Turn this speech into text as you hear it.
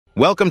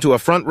Welcome to a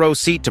front row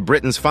seat to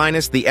Britain's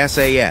finest, the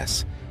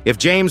SAS. If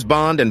James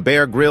Bond and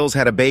Bear Grylls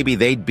had a baby,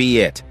 they'd be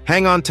it.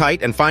 Hang on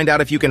tight and find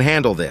out if you can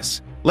handle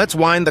this. Let's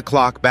wind the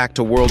clock back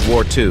to World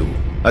War II,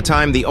 a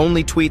time the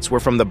only tweets were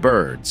from the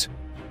birds.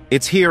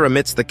 It's here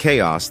amidst the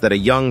chaos that a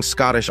young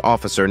Scottish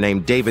officer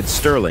named David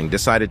Stirling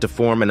decided to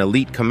form an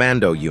elite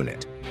commando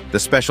unit, the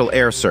Special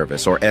Air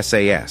Service, or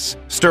SAS.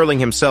 Stirling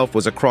himself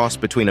was a cross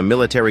between a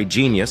military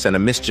genius and a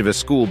mischievous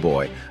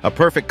schoolboy, a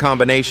perfect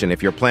combination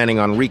if you're planning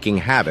on wreaking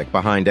havoc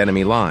behind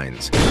enemy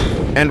lines.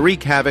 And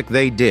wreak havoc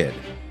they did,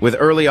 with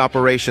early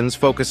operations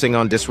focusing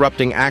on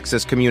disrupting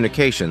Axis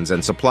communications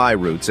and supply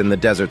routes in the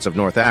deserts of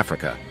North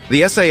Africa.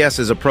 The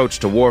SAS's approach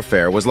to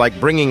warfare was like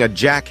bringing a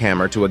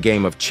jackhammer to a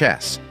game of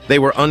chess. They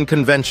were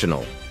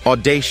unconventional,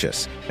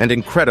 audacious, and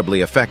incredibly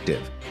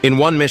effective. In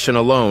one mission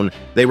alone,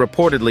 they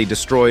reportedly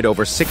destroyed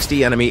over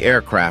 60 enemy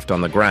aircraft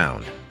on the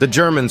ground. The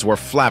Germans were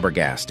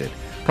flabbergasted,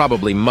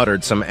 probably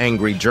muttered some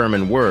angry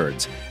German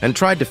words, and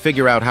tried to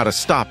figure out how to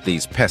stop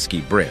these pesky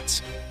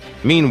Brits.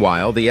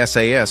 Meanwhile, the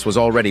SAS was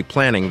already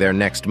planning their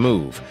next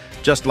move,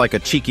 just like a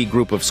cheeky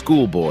group of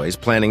schoolboys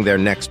planning their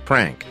next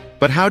prank.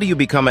 But how do you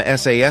become a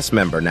SAS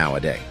member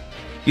nowadays?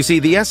 You see,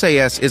 the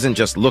SAS isn't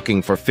just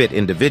looking for fit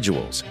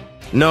individuals.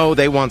 No,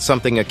 they want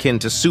something akin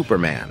to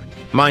Superman,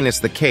 minus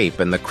the cape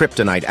and the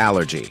kryptonite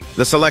allergy.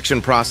 The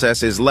selection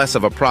process is less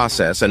of a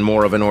process and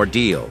more of an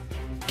ordeal.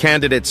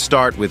 Candidates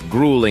start with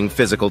grueling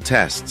physical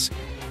tests.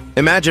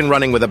 Imagine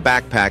running with a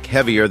backpack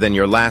heavier than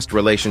your last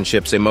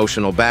relationship's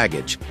emotional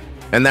baggage.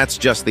 And that's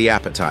just the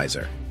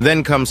appetizer.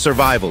 Then comes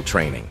survival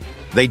training.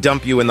 They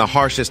dump you in the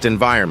harshest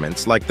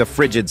environments, like the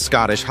frigid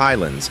Scottish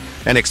Highlands,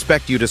 and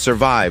expect you to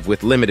survive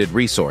with limited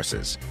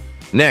resources.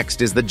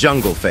 Next is the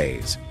jungle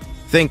phase.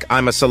 Think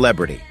I'm a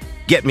celebrity.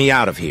 Get me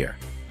out of here.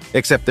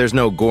 Except there's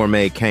no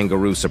gourmet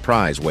kangaroo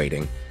surprise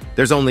waiting.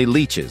 There's only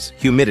leeches,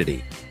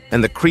 humidity,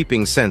 and the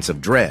creeping sense of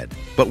dread.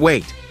 But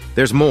wait,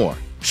 there's more.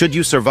 Should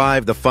you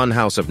survive the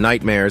funhouse of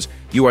nightmares,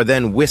 you are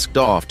then whisked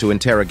off to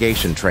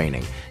interrogation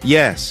training.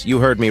 Yes, you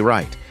heard me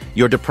right.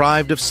 You're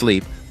deprived of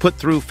sleep, put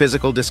through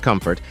physical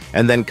discomfort,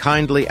 and then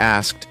kindly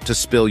asked to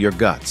spill your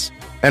guts.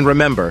 And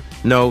remember,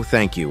 no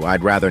thank you,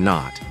 I'd rather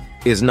not,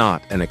 is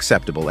not an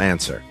acceptable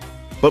answer.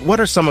 But what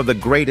are some of the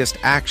greatest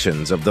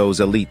actions of those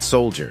elite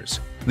soldiers?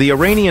 The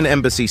Iranian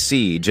embassy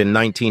siege in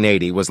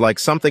 1980 was like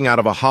something out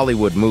of a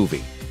Hollywood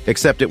movie,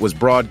 except it was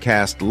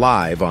broadcast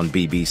live on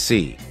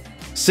BBC.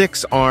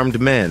 6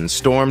 armed men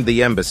stormed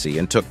the embassy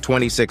and took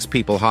 26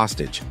 people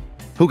hostage.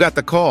 Who got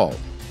the call?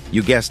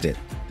 You guessed it,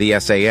 the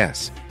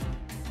SAS.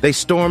 They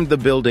stormed the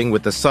building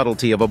with the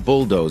subtlety of a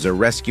bulldozer,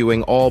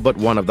 rescuing all but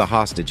one of the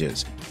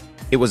hostages.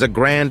 It was a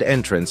grand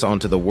entrance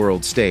onto the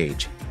world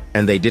stage,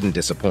 and they didn't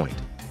disappoint.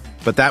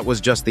 But that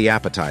was just the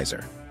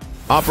appetizer.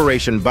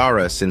 Operation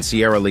Barras in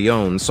Sierra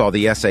Leone saw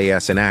the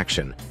SAS in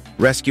action,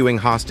 rescuing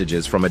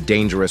hostages from a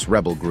dangerous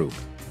rebel group.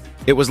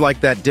 It was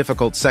like that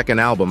difficult second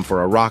album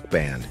for a rock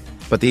band,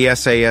 but the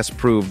SAS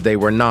proved they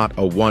were not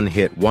a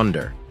one-hit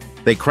wonder.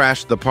 They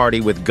crashed the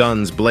party with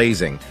guns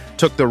blazing,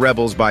 took the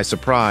rebels by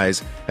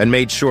surprise, and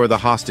made sure the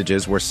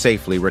hostages were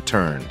safely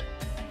returned.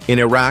 In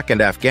Iraq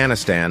and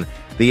Afghanistan,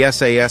 the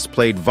SAS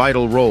played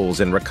vital roles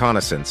in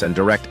reconnaissance and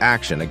direct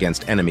action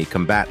against enemy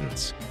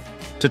combatants.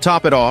 To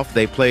top it off,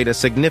 they played a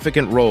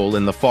significant role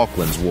in the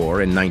Falklands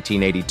War in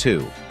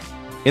 1982.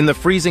 In the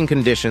freezing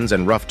conditions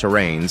and rough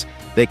terrains,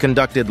 they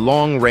conducted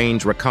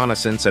long-range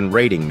reconnaissance and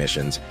raiding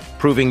missions,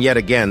 proving yet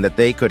again that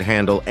they could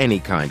handle any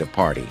kind of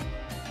party.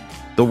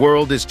 The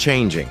world is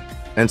changing,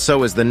 and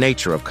so is the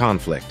nature of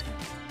conflict.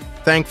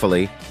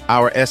 Thankfully,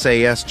 our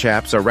SAS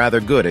chaps are rather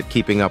good at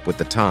keeping up with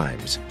the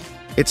times.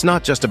 It's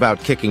not just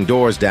about kicking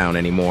doors down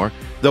anymore,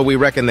 though we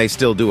reckon they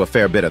still do a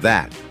fair bit of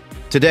that.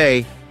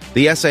 Today,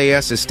 the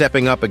SAS is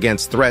stepping up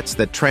against threats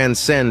that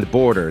transcend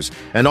borders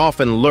and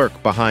often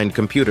lurk behind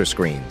computer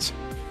screens.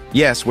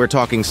 Yes, we're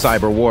talking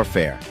cyber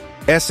warfare.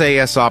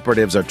 SAS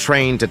operatives are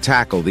trained to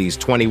tackle these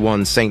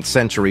 21st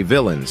century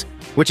villains,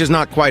 which is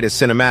not quite as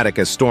cinematic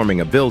as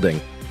storming a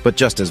building, but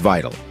just as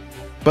vital.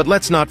 But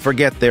let's not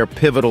forget their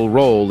pivotal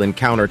role in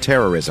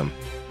counter-terrorism.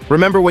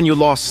 Remember when you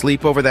lost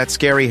sleep over that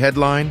scary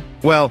headline?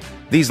 Well,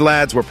 these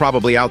lads were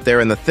probably out there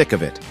in the thick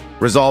of it,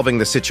 resolving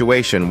the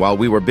situation while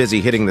we were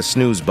busy hitting the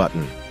snooze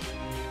button.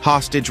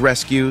 Hostage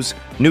rescues,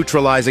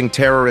 neutralizing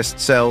terrorist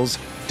cells,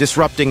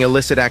 disrupting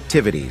illicit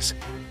activities.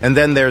 And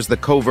then there's the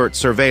covert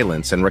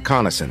surveillance and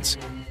reconnaissance.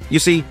 You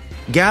see,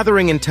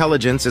 gathering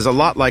intelligence is a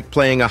lot like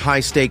playing a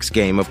high-stakes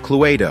game of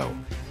Cluedo,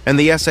 and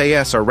the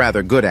SAS are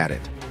rather good at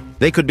it.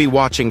 They could be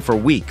watching for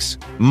weeks,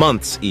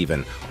 months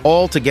even,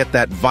 all to get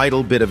that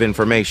vital bit of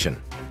information.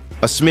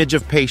 A smidge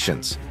of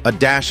patience, a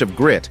dash of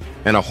grit,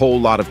 and a whole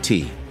lot of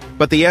tea.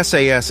 But the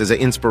SAS is an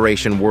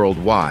inspiration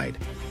worldwide.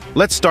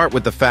 Let's start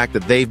with the fact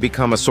that they've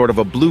become a sort of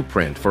a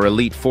blueprint for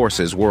elite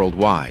forces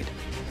worldwide.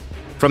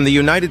 From the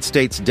United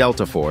States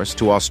Delta Force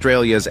to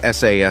Australia's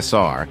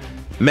SASR,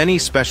 many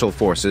special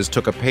forces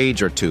took a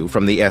page or two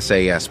from the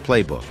SAS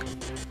playbook.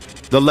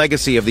 The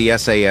legacy of the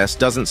SAS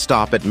doesn't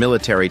stop at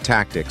military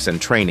tactics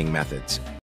and training methods.